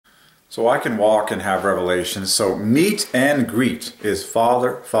So I can walk and have revelations. So meet and greet is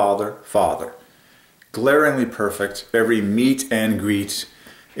Father, Father, Father. Glaringly perfect. Every meet and greet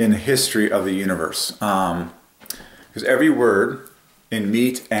in the history of the universe. Because every word in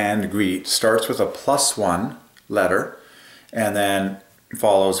meet and greet starts with a +1 letter and then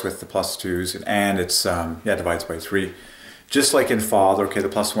follows with the +2s, and it's divides by 3. Just like in Father, okay, the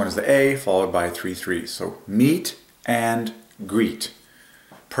 +1 is the A followed by 3 3s. So meet and greet.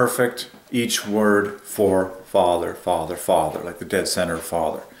 Perfect, each word for Father, Father, Father, like the dead center of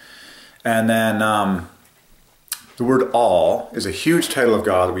Father. And then the word all is a huge title of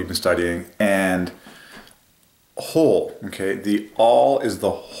God that we've been studying, and whole, okay, the all is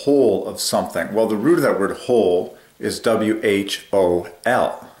the whole of something. Well, the root of that word whole is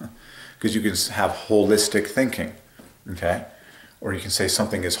W-H-O-L, because you can have holistic thinking, okay, or you can say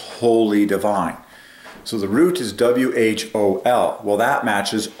something is wholly divine. So the root is W-H-O-L. Well, that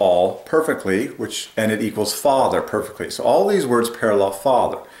matches all perfectly, and it equals Father perfectly. So all these words parallel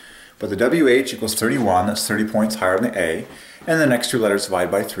Father. But the W-H equals 31, that's 30 points higher than the A, and the next two letters divide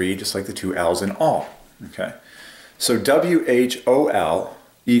by 3, just like the two L's in all. Okay. So W-H-O-L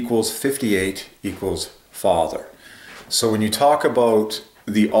equals 58 equals Father. So when you talk about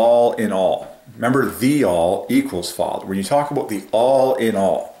the all in all, remember the all equals Father. When you talk about the all in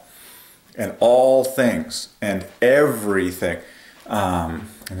all, and all things and everything, and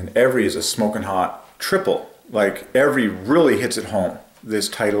then every is a smoking hot triple, like every really hits it home, this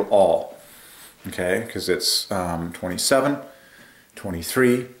title all, okay, because it's 27,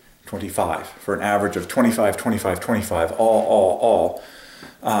 23, 25 for an average of 25, 25, 25, all.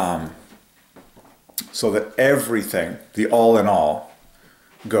 So that everything, the all in all,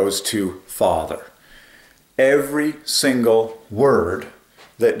 goes to Father. Every single word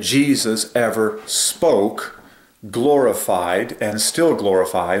that Jesus ever spoke glorified and still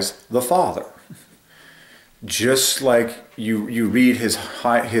glorifies the Father. Just like you read his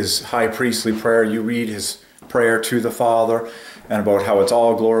high priestly prayer, you read his prayer to the Father and about how it's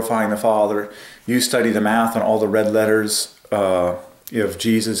all glorifying the Father. You study the math on all the red letters of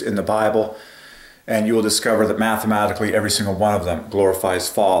Jesus in the Bible, and you will discover that mathematically every single one of them glorifies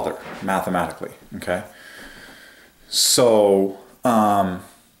Father, mathematically, okay? So,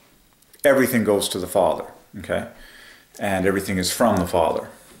 everything goes to the Father, okay? And everything is from the Father.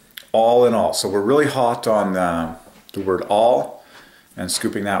 All in all. So we're really hot on the word all and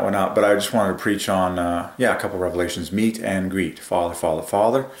scooping that one up. But I just wanted to preach on, a couple of revelations. Meet and greet. Father, Father,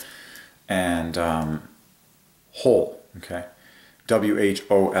 Father. And whole, okay?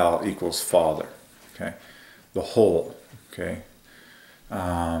 W-H-O-L equals Father, okay? The whole, okay?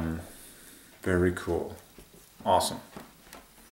 Very cool. Awesome.